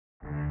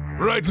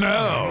right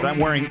now. I'm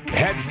wearing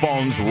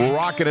headphones,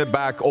 rocking it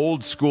back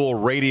old school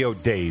radio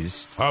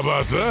days. How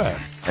about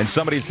that? And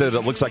somebody said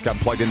it looks like I'm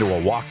plugged into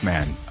a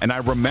Walkman. And I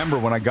remember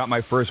when I got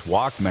my first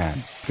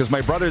Walkman, because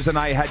my brothers and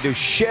I had to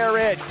share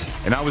it.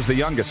 And I was the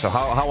youngest, so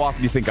how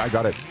often do you think I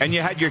got it? And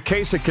you had your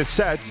case of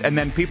cassettes, and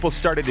then people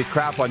started to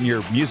crap on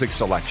your music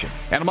selection.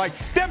 And I'm like,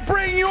 then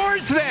bring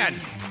yours then!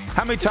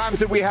 How many times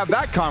did we have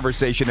that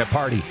conversation at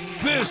parties?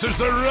 This is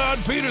the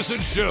Rod Peterson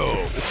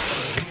Show.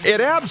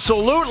 It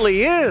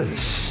absolutely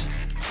is.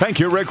 Thank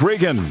you, Rick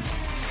Regan.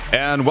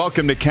 And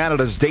welcome to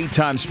Canada's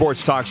daytime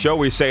sports talk show.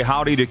 We say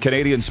howdy to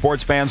Canadian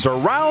sports fans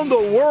around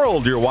the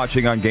world. You're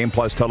watching on Game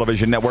Plus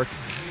Television Network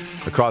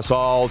across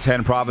all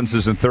 10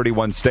 provinces and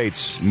 31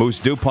 states. Moose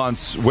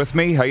DuPont's with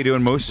me. How you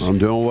doing, Moose? I'm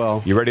doing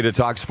well. You ready to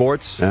talk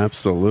sports?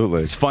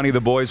 Absolutely. It's funny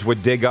the boys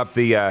would dig up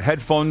the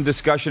headphone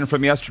discussion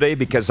from yesterday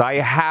because I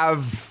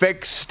have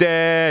fixed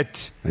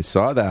it. I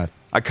saw that.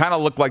 I kind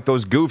of look like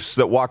those goofs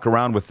that walk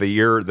around with the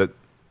earrings.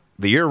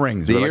 The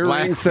earrings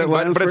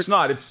but it's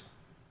not. It's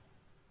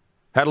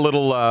had a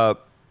little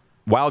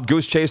wild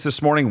goose chase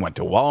this morning. Went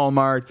to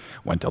Walmart,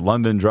 went to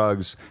London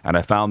Drugs, and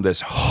I found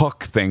this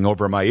hook thing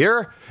over my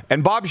ear.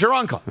 And Bob's your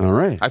uncle. All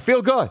right. I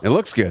feel good. It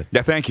looks good.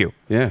 Yeah, thank you.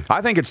 Yeah.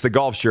 I think it's the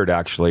golf shirt,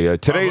 actually.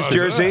 Today's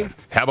jersey.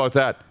 How about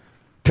that?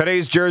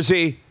 Today's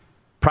jersey,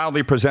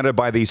 proudly presented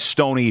by the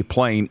Stony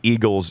Plain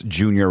Eagles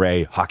Junior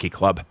A Hockey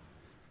Club.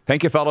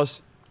 Thank you,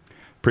 fellas.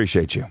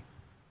 Appreciate you.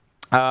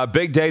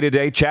 Big day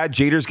today. Chad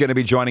Jeter's going to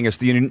be joining us,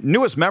 the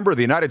newest member of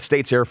the United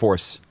States Air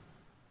Force.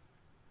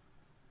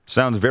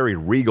 Sounds very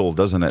regal,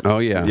 doesn't it? Oh,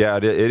 yeah. Yeah,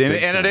 and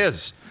it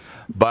is.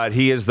 But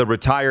he is the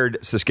retired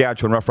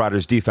Saskatchewan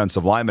Roughriders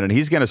defensive lineman, and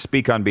he's going to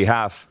speak on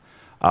behalf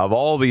of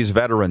all these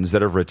veterans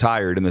that have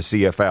retired in the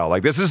CFL.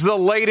 Like, this is the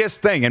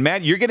latest thing. And,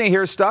 man, you're going to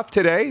hear stuff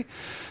today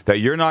that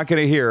you're not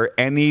going to hear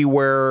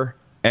anywhere,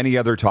 any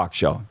other talk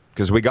show,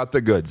 because we got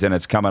the goods, and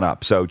it's coming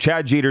up. So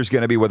Chad Jeter's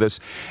going to be with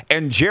us.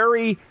 And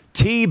Jerry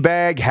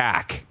Teabag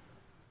Hack.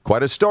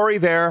 Quite a story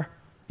there.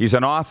 He's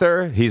an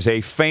author. He's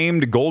a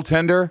famed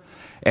goaltender,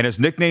 and his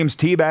nickname's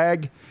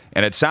Teabag.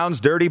 And it sounds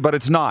dirty, but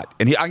it's not.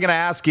 And I'm going to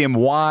ask him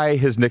why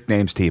his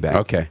nickname's Teabag.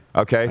 Okay.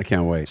 I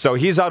can't wait. So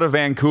he's out of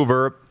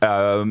Vancouver.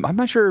 I'm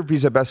not sure if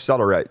he's a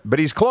bestseller, but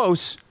he's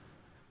close.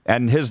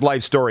 And his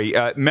life story,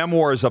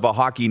 Memoirs of a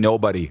Hockey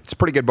Nobody. It's a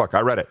pretty good book. I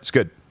read it. It's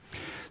good.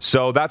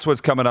 So that's what's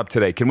coming up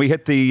today. Can we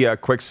hit the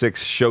quick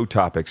six show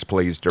topics,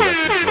 please, Director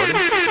Jordan?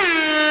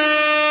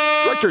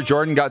 Director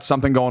Jordan got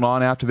something going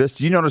on after this.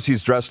 Do you notice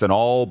he's dressed in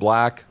all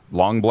black,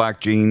 long black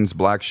jeans,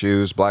 black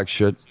shoes, black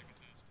shit?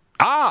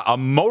 A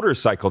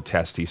motorcycle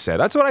test, he said.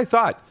 That's what I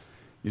thought.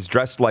 He's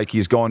dressed like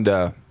he's going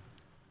to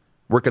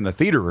work in the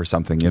theater or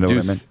something. You know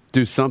what I mean?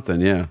 Do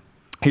something, yeah.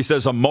 He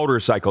says a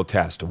motorcycle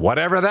test,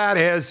 whatever that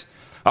is.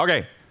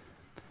 Okay.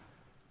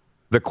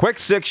 The quick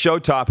six show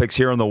topics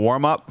here in the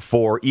warm-up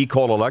for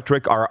Ecol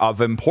Electric are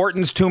of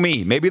importance to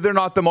me. Maybe they're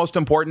not the most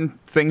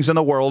important things in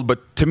the world,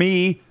 but to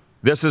me,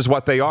 this is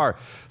what they are.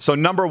 So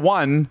number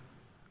one,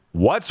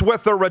 what's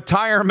with the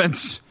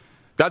retirements?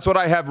 That's what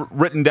I have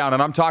written down,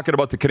 and I'm talking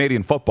about the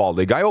Canadian Football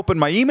League. I opened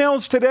my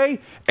emails today,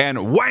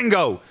 and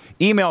wango,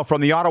 email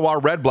from the Ottawa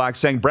Red Blacks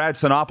saying Brad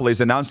Sinopoli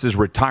has announced his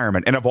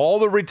retirement. And of all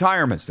the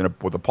retirements, and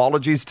with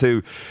apologies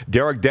to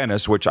Derek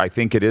Dennis, which I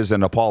think it is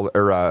an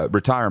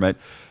retirement,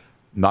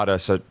 not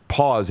a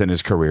pause in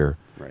his career,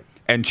 right.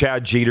 And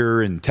Chad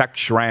Jeter and Tech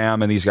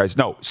Schramm and these guys.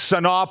 No,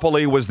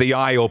 Sinopoli was the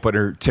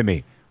eye-opener to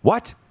me.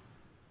 What?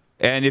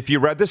 And if you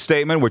read this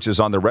statement, which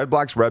is on the Red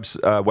Blacks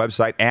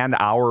website and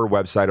our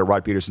website at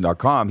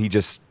rodpeterson.com, he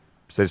just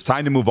says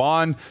time to move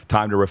on,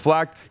 time to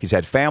reflect. He's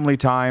had family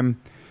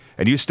time.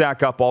 And you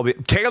stack up all the...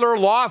 Taylor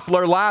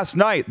Loeffler last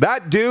night.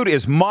 That dude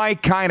is my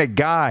kind of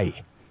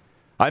guy.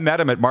 I met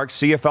him at Mark's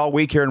CFL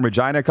week here in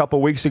Regina a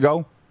couple weeks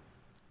ago.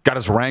 Got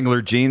his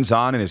Wrangler jeans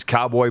on and his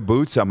cowboy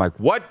boots. I'm like,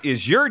 what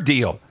is your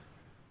deal?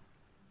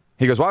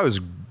 He goes, well, I was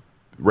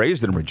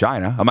raised in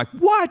Regina. I'm like,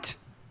 what?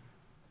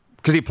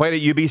 Because he played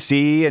at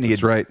UBC, and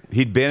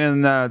he'd been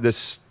in the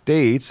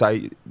States, I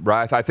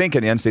think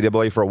in the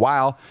NCAA for a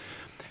while.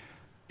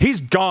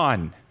 He's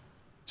gone.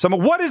 So I'm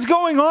like, what is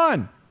going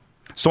on?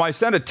 So I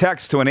sent a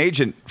text to an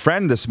agent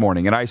friend this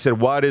morning, and I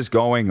said, what is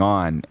going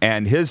on?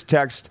 And his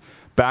text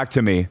back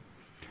to me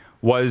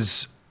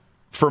was,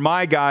 for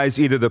my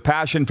guys, either the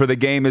passion for the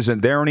game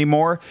isn't there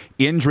anymore,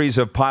 injuries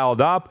have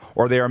piled up,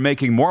 or they are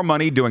making more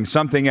money doing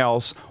something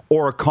else,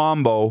 or a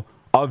combo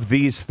of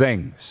these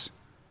things.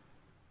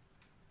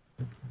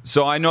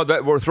 So I know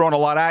that we're throwing a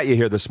lot at you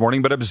here this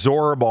morning, but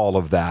absorb all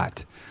of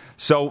that.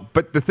 So,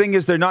 but the thing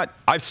is, they're not...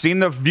 I've seen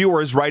the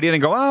viewers write in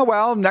and go, oh,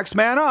 well, next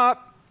man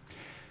up.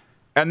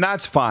 And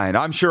that's fine.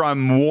 I'm sure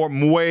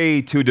I'm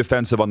way too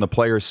defensive on the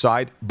player's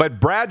side. But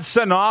Brad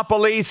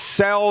Sinopoli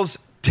sells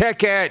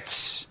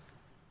tickets.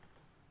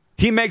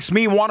 He makes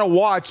me want to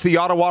watch the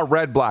Ottawa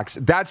Red Blacks.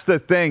 That's the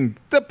thing.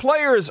 The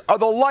players are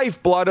the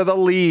lifeblood of the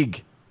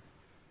league.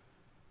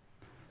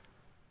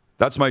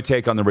 That's my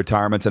take on the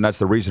retirements, and that's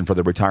the reason for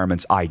the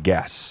retirements, I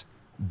guess.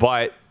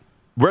 But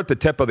we're at the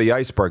tip of the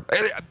iceberg.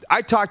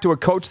 I talked to a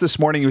coach this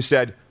morning who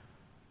said,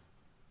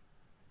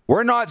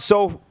 We're not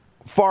so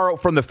far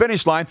from the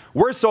finish line.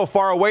 We're so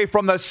far away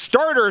from the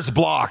starters'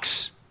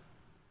 blocks.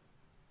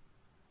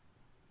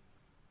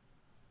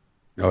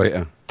 Oh,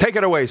 yeah. Take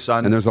it away,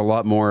 son. And there's a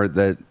lot more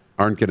that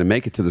aren't going to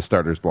make it to the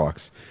starters'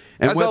 blocks.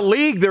 And as a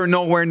league, they're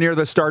nowhere near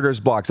the starters'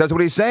 blocks. That's what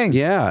he's saying.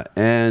 Yeah,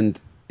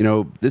 and,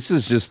 this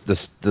is just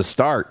the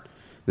start.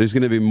 There's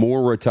going to be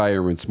more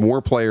retirements,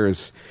 more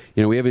players.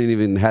 We haven't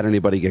even had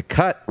anybody get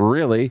cut,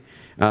 really.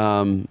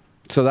 So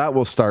that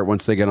will start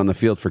once they get on the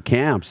field for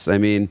camps. I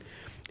mean,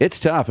 it's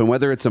tough. And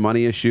whether it's a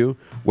money issue,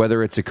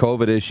 whether it's a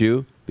COVID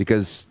issue,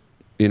 because,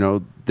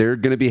 there are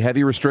going to be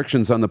heavy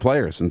restrictions on the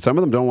players, and some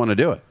of them don't want to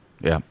do it.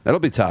 Yeah.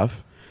 That'll be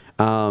tough.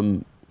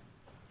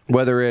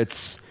 Whether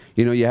it's,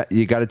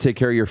 you got to take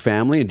care of your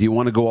family, and do you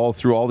want to go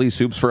through all these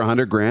hoops for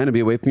 $100,000 and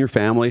be away from your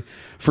family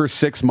for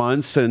 6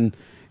 months, and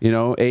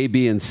A,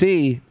 B, and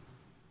C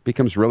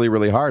becomes really,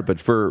 really hard. But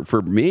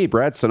for me,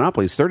 Brad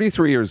Sinopoli, he's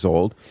 33 years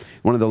old,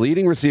 one of the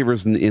leading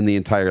receivers in the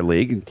entire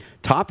league,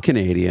 top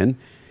Canadian.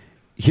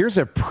 Here's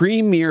a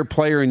premier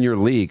player in your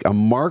league, a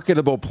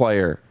marketable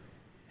player,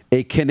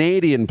 a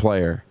Canadian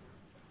player,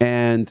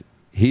 and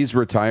he's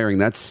retiring.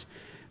 That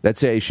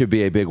should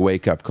be a big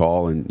wake-up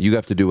call, and you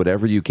have to do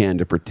whatever you can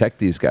to protect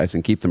these guys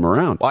and keep them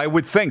around. I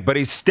would think, but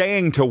he's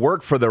staying to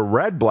work for the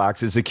Red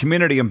Blacks as a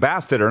community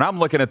ambassador, and I'm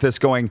looking at this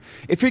going,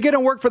 if you're going to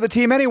work for the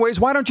team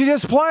anyways, why don't you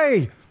just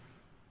play?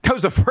 That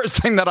was the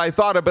first thing that I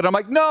thought of, but I'm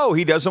like, no,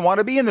 he doesn't want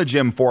to be in the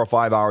gym 4 or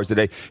 5 hours a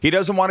day. He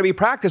doesn't want to be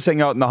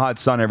practicing out in the hot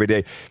sun every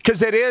day,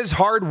 because it is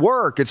hard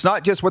work. It's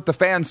not just what the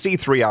fans see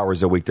 3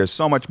 hours a week. There's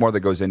so much more that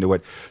goes into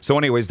it. So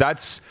anyways,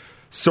 that's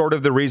sort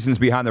of the reasons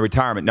behind the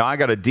retirement. Now, I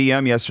got a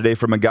DM yesterday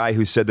from a guy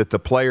who said that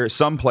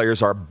some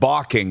players are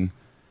balking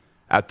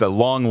at the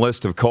long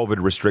list of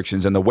COVID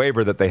restrictions and the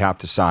waiver that they have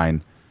to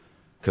sign,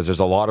 because there's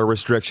a lot of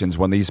restrictions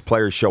when these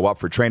players show up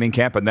for training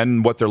camp and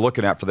then what they're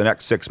looking at for the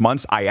next 6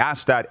 months. I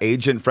asked that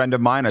agent friend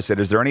of mine, I said,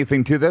 is there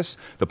anything to this?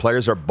 The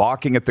players are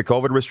balking at the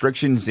COVID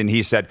restrictions, and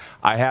he said,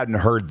 I hadn't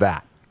heard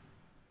that.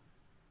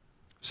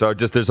 So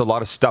there's a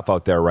lot of stuff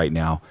out there right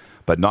now,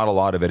 but not a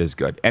lot of it is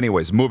good.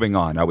 Anyways, moving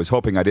on. I was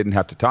hoping I didn't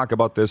have to talk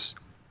about this,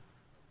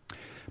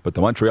 but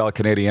the Montreal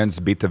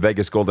Canadiens beat the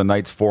Vegas Golden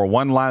Knights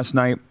 4-1 last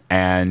night,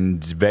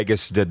 and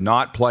Vegas did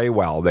not play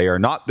well. They are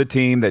not the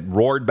team that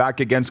roared back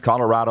against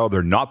Colorado.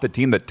 They're not the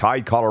team that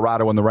tied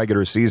Colorado in the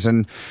regular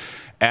season.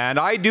 And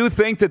I do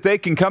think that they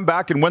can come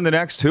back and win the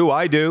next two.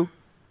 I do.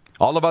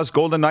 All of us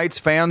Golden Knights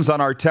fans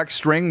on our text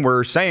string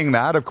were saying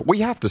that. We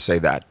have to say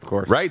that, of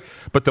course, right?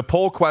 But the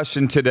poll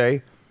question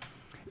today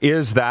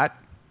is that,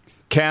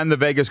 can the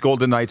Vegas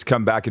Golden Knights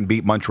come back and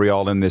beat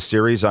Montreal in this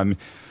series?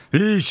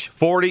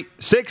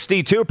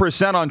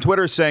 62% on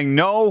Twitter saying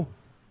no.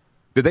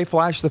 Did they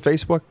flash the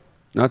Facebook?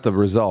 Not the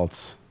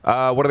results.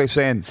 What are they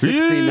saying?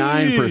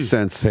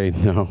 69% say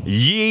no.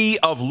 Ye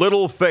of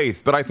little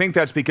faith. But I think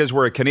that's because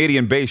we're a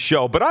Canadian-based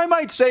show. But I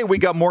might say we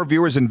got more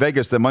viewers in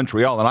Vegas than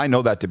Montreal, and I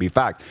know that to be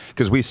fact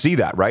because we see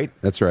that, right?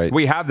 That's right.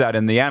 We have that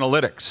in the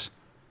analytics.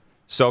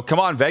 So come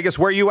on, Vegas,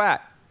 where are you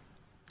at?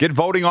 Get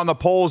voting on the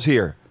polls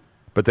here.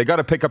 But they got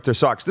to pick up their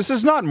socks. This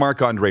is not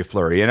Marc-Andre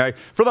Fleury. And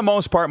for the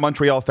most part,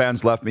 Montreal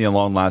fans left me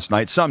alone last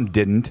night. Some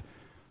didn't.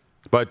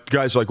 But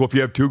guys are like, well, if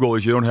you have 2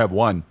 goals, you don't have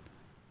 1.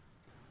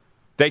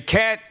 They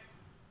can't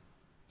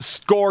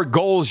score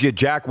goals, you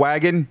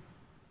jackwagon.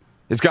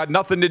 It's got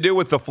nothing to do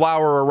with the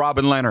Flower or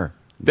Robin Leonard.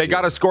 They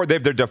got to score. Their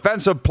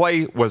defensive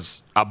play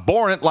was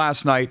abhorrent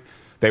last night.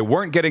 They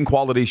weren't getting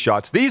quality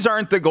shots. These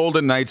aren't the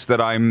Golden Knights that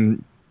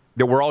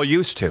we're all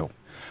used to.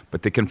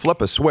 But they can flip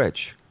a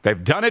switch.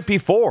 They've done it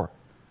before.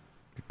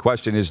 The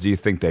question is, do you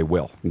think they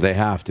will? They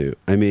have to.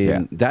 I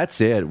mean, That's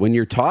it. When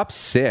your top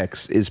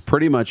 6 is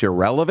pretty much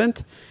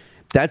irrelevant,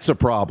 that's a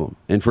problem.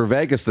 And for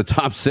Vegas, the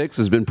top 6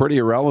 has been pretty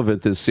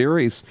irrelevant this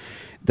series.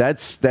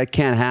 That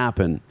can't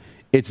happen.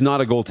 It's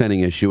not a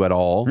goaltending issue at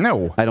all.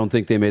 No. I don't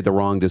think they made the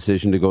wrong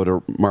decision to go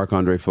to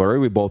Marc-Andre Fleury.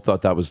 We both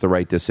thought that was the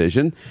right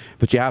decision.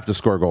 But you have to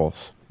score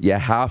goals. You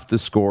have to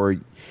score.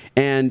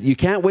 And you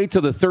can't wait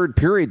till the third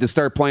period to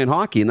start playing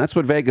hockey. And that's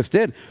what Vegas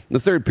did. In the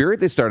third period,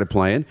 they started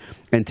playing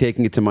and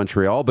taking it to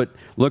Montreal. But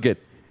look at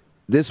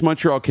this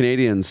Montreal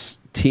Canadiens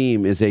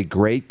team is a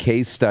great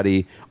case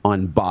study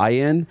on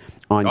buy-in,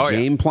 on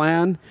game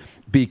plan,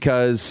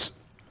 because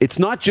it's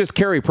not just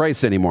Carey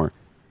Price anymore.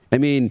 I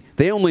mean,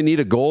 they only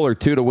need a goal or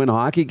 2 to win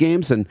hockey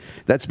games, and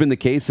that's been the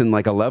case in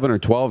like 11 or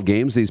 12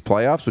 games these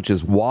playoffs, which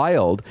is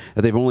wild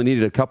that they've only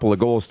needed a couple of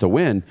goals to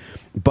win.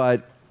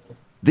 But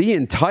the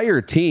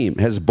entire team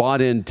has bought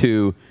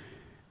into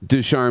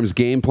Ducharme's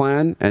game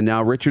plan and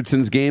now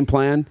Richardson's game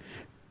plan.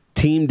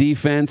 Team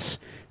defense,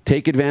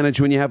 take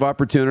advantage when you have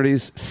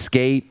opportunities,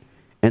 skate,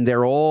 and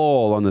they're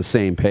all on the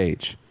same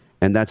page.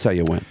 And that's how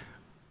you win.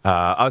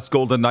 Us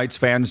Golden Knights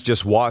fans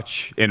just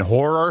watch in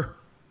horror.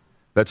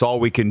 That's all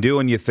we can do.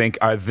 And you think,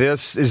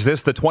 is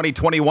this the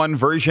 2021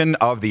 version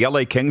of the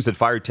LA Kings that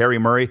fired Terry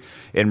Murray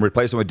and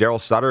replaced him with Darryl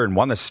Sutter and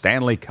won the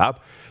Stanley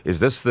Cup? Is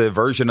this the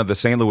version of the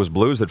St. Louis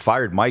Blues that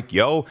fired Mike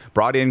Yeo,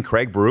 brought in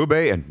Craig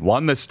Berube, and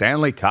won the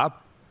Stanley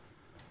Cup?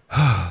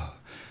 I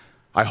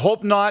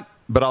hope not,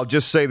 but I'll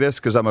just say this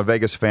because I'm a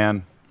Vegas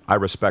fan. I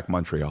respect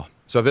Montreal.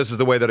 So if this is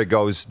the way that it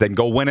goes, then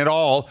go win it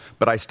all.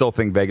 But I still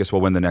think Vegas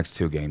will win the next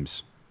 2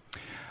 games.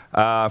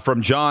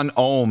 From John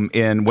Ohm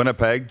in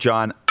Winnipeg.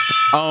 John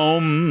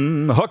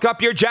Ohm, hook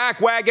up your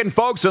jackwagon,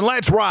 folks, and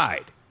let's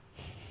ride.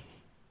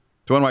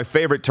 It's one of my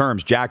favorite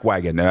terms,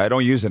 jackwagon. I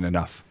don't use it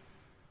enough.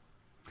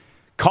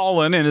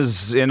 Colin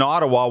is in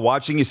Ottawa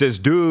watching. He says,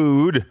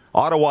 dude,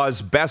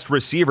 Ottawa's best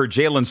receiver,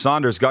 Jalen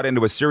Saunders, got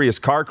into a serious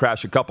car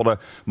crash a couple of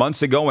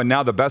months ago, and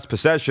now the best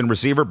possession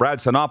receiver, Brad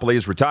Sinopoli,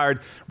 is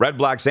retired. Red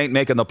Blacks ain't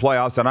making the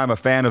playoffs, and I'm a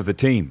fan of the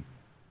team.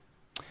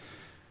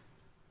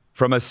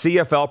 From a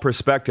CFL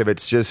perspective,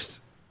 it's just,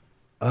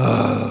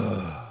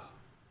 I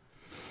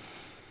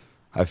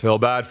feel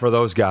bad for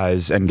those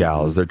guys and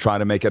gals. They're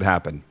trying to make it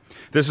happen.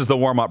 This is the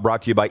warm-up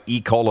brought to you by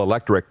Ecol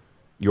Electric,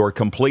 your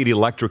complete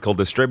electrical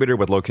distributor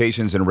with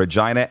locations in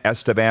Regina,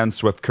 Estevan,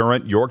 Swift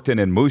Current,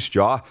 Yorkton, and Moose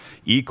Jaw.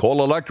 Ecol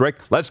Electric.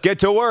 Let's get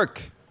to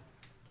work.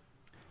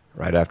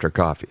 Right after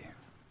coffee.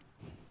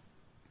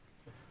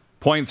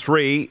 Point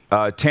 3,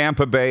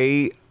 Tampa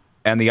Bay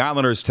and the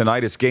Islanders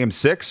tonight. It's Game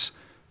 6.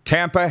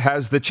 Tampa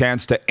has the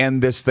chance to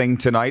end this thing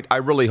tonight. I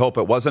really hope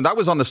it wasn't. I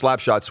was on the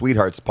Slapshot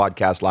Sweethearts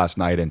podcast last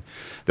night, and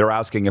they're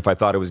asking if I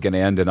thought it was going to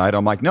end tonight.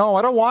 I'm like, no,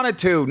 I don't want it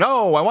to.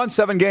 No, I want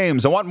 7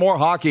 games. I want more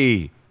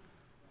hockey.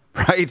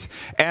 Right?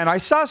 And I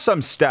saw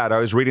some stat. I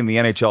was reading the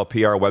NHL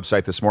PR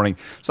website this morning.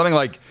 Something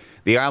like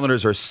the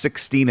Islanders are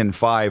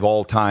 16-5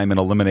 all-time in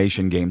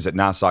elimination games at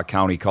Nassau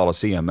County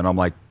Coliseum. And I'm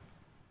like,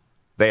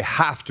 they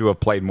have to have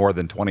played more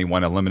than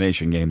 21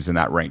 elimination games in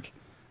that rink.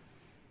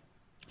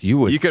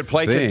 You could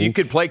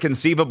play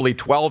conceivably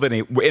 12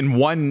 in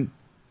one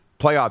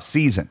playoff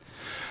season.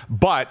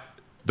 But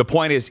the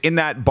point is, in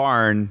that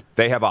barn,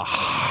 they have a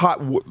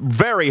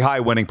very high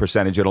winning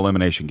percentage at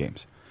elimination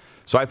games.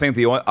 So I think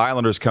the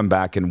Islanders come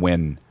back and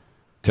win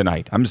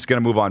tonight. I'm just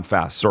going to move on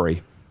fast.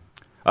 Sorry.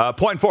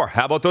 Point 4.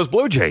 How about those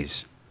Blue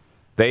Jays?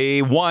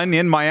 They won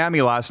in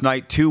Miami last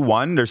night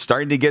 2-1. They're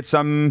starting to get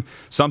something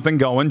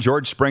going.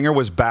 George Springer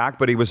was back,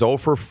 but he was 0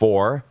 for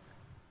 4.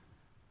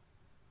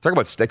 Talk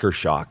about sticker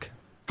shock.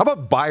 How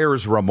about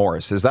buyer's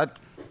remorse? Has that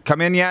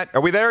come in yet?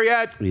 Are we there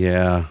yet?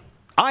 Yeah.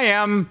 I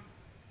am.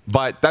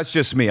 But that's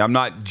just me. I'm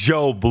not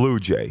Joe Blue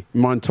Jay.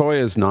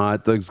 Montoya's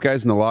not. Those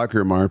guys in the locker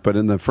room aren't, but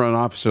in the front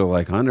office are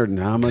like, 100 and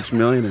how much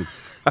million?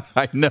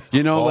 I know.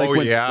 You know,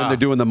 when they're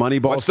doing the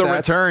Moneyball What's the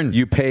return?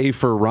 You pay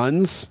for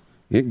runs.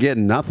 You're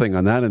getting nothing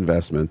on that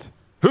investment.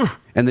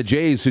 And the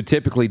Jays, who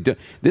typically do,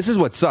 this is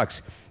what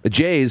sucks. The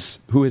Jays,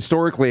 who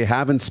historically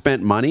haven't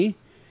spent money,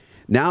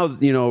 now,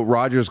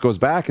 Rogers goes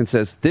back and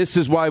says, this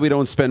is why we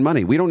don't spend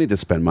money. We don't need to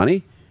spend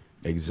money.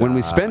 Exactly. When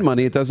we spend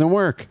money, it doesn't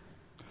work.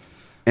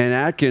 And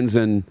Atkins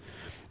and,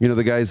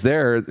 the guys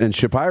there and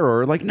Shapiro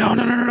are like,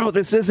 no.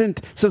 This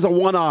is a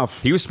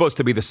one-off. He was supposed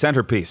to be the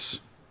centerpiece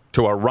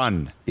to a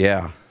run.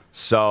 Yeah.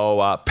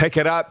 So pick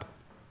it up,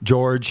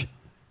 George.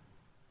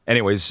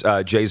 Anyways,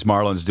 Jays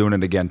Marlins doing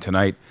it again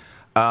tonight.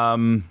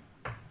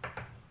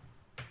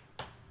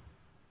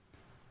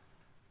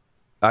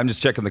 I'm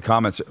just checking the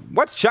comments.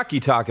 What's Chucky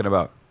talking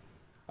about?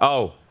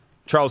 Oh,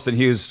 Charleston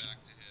Hughes.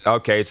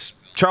 Okay,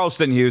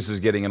 Charleston Hughes is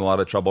getting in a lot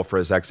of trouble for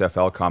his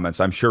XFL comments.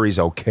 I'm sure he's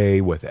okay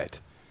with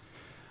it.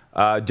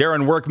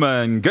 Darren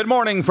Workman, good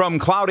morning from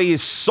cloudy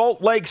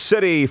Salt Lake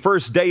City.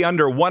 First day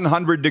under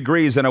 100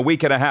 degrees in a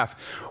week and a half.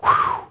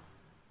 Whew.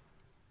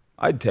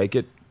 I'd take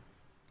it.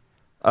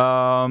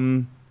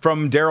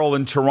 From Daryl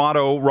in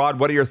Toronto, Rod,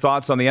 what are your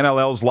thoughts on the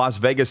NLL's Las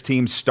Vegas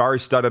team's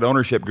star-studded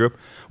ownership group?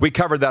 We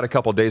covered that a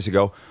couple of days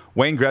ago.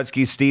 Wayne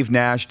Gretzky, Steve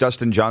Nash,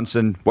 Dustin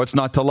Johnson. What's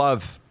not to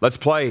love? Let's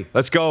play.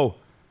 Let's go.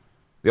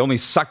 The only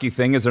sucky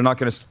thing is they're not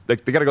going to. They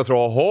got to go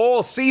through a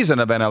whole season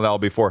of NLL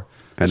before.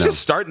 Let's just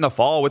start in the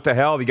fall. What the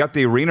hell? You got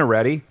the arena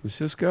ready. Let's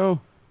just go.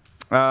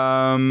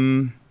 So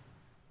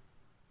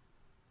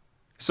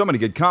many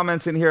good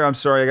comments in here. I'm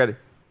sorry. I got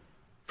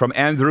from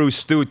Andrew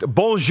Stute.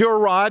 Bonjour,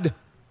 Rod.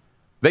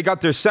 They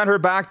got their center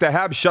back. The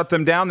Habs shut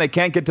them down. They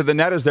can't get to the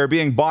net as they're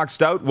being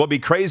boxed out. Will be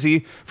crazy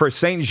for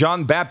Saint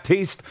Jean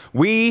Baptiste.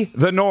 We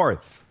the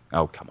North.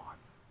 Oh, come on.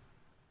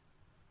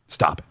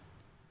 Stop it.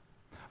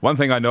 One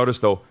thing I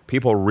noticed, though,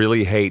 people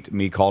really hate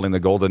me calling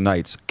the Golden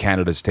Knights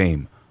Canada's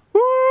team.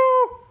 Woo!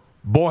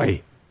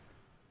 Boy.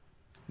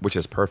 Which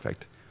is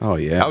perfect. Oh,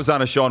 yeah. I was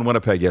on a show in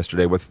Winnipeg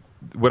yesterday with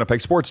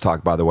Winnipeg Sports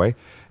Talk, by the way,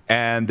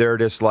 and they're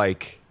just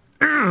like,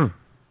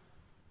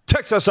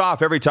 ticks us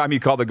off every time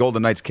you call the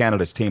Golden Knights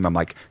Canada's team. I'm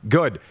like,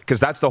 good, because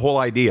that's the whole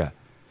idea.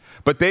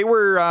 But they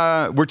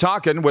we're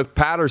talking with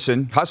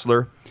Patterson,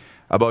 Hustler,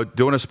 about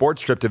doing a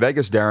sports trip to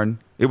Vegas, Darren.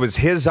 It was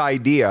his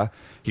idea.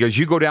 He goes,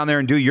 you go down there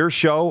and do your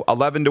show,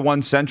 11 to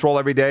 1 Central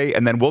every day,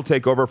 and then we'll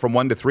take over from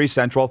 1 to 3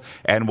 Central,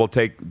 and we'll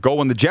go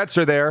when the Jets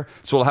are there.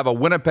 So we'll have a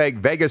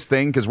Winnipeg-Vegas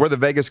thing, because we're the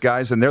Vegas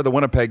guys, and they're the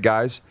Winnipeg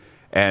guys.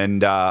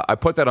 And I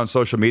put that on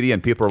social media,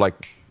 and people are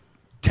like,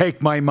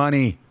 take my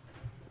money.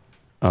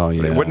 Oh,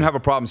 yeah. They wouldn't have a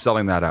problem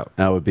selling that out.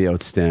 That would be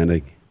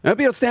outstanding. That would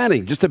be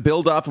outstanding, just to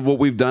build off of what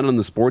we've done on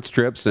the sports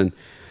trips and,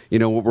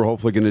 what we're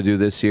hopefully going to do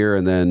this year,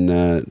 and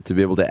then to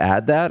be able to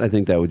add that, I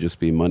think that would just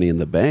be money in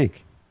the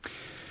bank.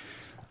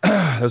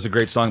 That was a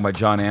great song by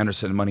John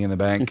Anderson, Money in the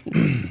Bank.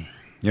 You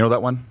know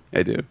that one?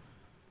 I do.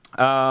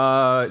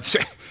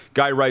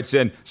 Guy writes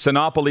in,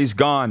 Sinopoli's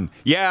gone.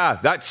 Yeah,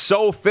 that's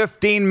so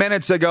 15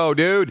 minutes ago,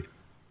 dude.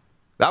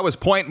 That was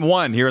point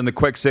 1 here in the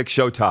Quick Six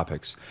show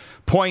topics.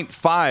 Point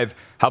 5,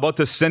 how about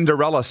the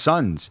Cinderella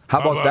Suns?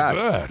 How about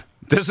that?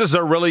 This is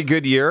a really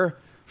good year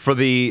for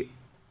the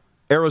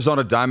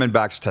Arizona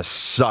Diamondbacks to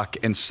suck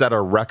and set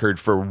a record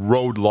for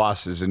road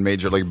losses in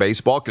Major League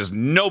Baseball because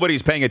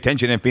nobody's paying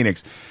attention in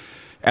Phoenix.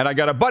 And I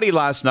got a buddy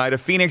last night, a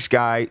Phoenix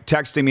guy,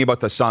 texting me about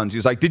the Suns.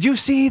 He's like, did you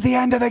see the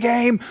end of the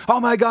game? Oh,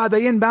 my God,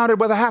 they inbounded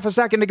with a half a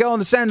second to go, and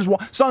the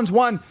Suns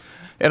won.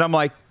 And I'm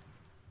like,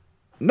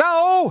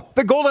 no,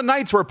 the Golden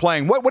Knights were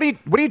playing. What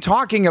are you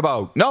talking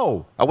about?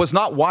 No, I was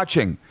not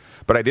watching.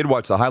 But I did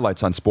watch the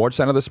highlights on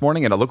SportsCenter this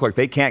morning, and it looked like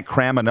they can't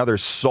cram another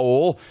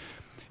soul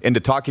into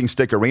Talking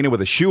Stick Arena with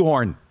a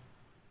shoehorn.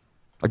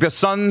 Like the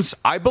Suns,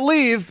 I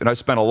believe, and I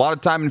spent a lot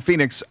of time in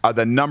Phoenix, are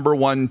the number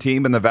 1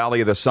 team in the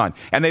Valley of the Sun.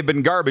 And they've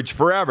been garbage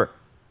forever.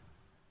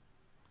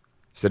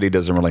 City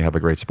doesn't really have a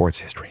great sports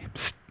history.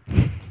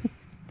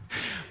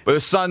 But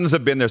the Suns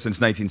have been there since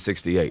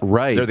 1968.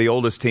 Right. They're the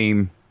oldest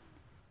team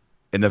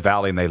in the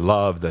Valley, and they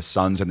love the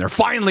Suns, and they're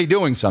finally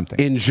doing something.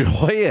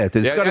 Enjoy it.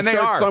 It's got to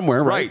start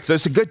somewhere, right? So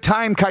it's a good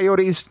time,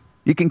 Coyotes.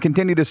 You can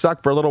continue to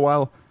suck for a little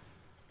while.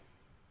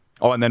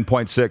 Oh, and then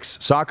point 6,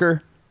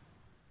 soccer?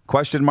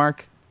 Question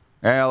mark?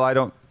 Well, I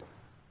don't.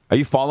 Are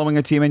you following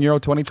a team in Euro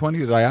 2020?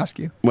 Did I ask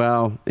you?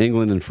 Well,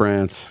 England and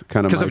France,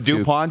 kind of. Because of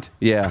DuPont?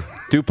 Yeah.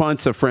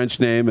 DuPont's a French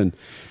name, and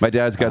my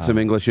dad's got some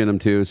English in him,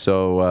 too.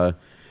 So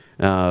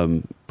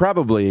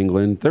probably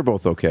England. They're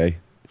both okay.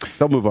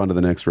 They'll move on to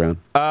the next round.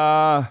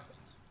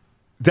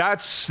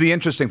 That's the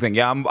interesting thing.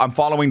 Yeah, I'm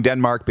following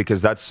Denmark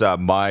because that's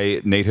my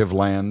native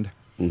land.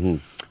 Mm-hmm.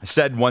 I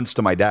said once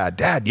to my dad,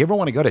 Dad, you ever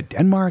want to go to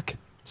Denmark?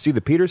 See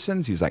the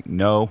Petersons? He's like,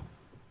 no.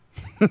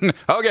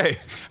 Okay,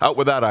 out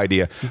with that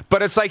idea.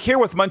 But it's like here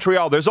with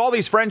Montreal, there's all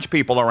these French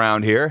people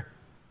around here,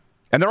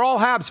 and they're all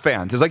Habs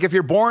fans. It's like if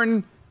you're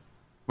born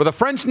with a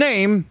French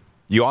name,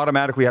 you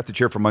automatically have to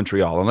cheer for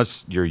Montreal,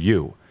 unless you're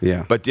you.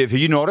 Yeah. But if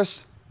you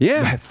noticed,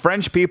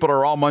 French people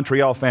are all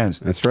Montreal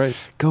fans. That's right.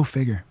 Go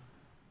figure.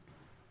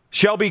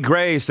 Shelby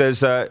Gray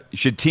says, you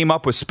should team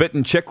up with Spit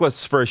and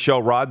Chicklets for a show,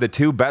 Rod, the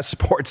 2 best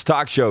sports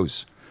talk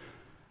shows.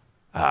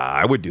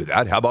 I would do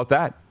that. How about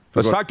that?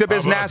 Let's talk to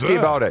Biz Nasty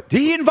about it.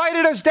 He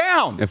invited us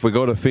down. If we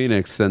go to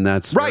Phoenix, then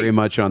that's very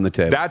much on the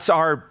table. That's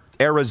our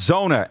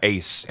Arizona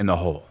ace in the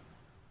hole.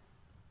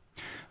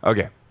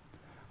 Okay.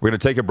 We're going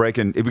to take a break.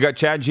 And we got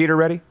Chad Jeter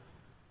ready?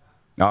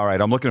 All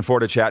right. I'm looking forward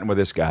to chatting with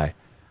this guy.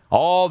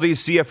 All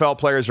these CFL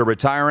players are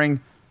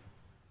retiring.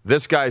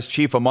 This guy's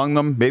chief among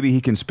them. Maybe he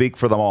can speak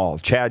for them all.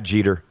 Chad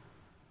Jeter.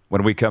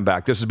 When we come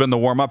back. This has been the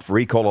warm-up for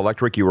Recall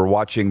Electric. You were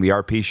watching the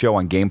RP Show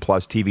on Game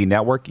Plus TV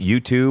Network,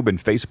 YouTube,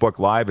 and Facebook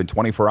Live, and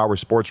 24-hour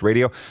sports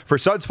radio. For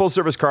Suds Full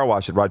Service Car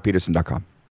Wash at rodpeterson.com.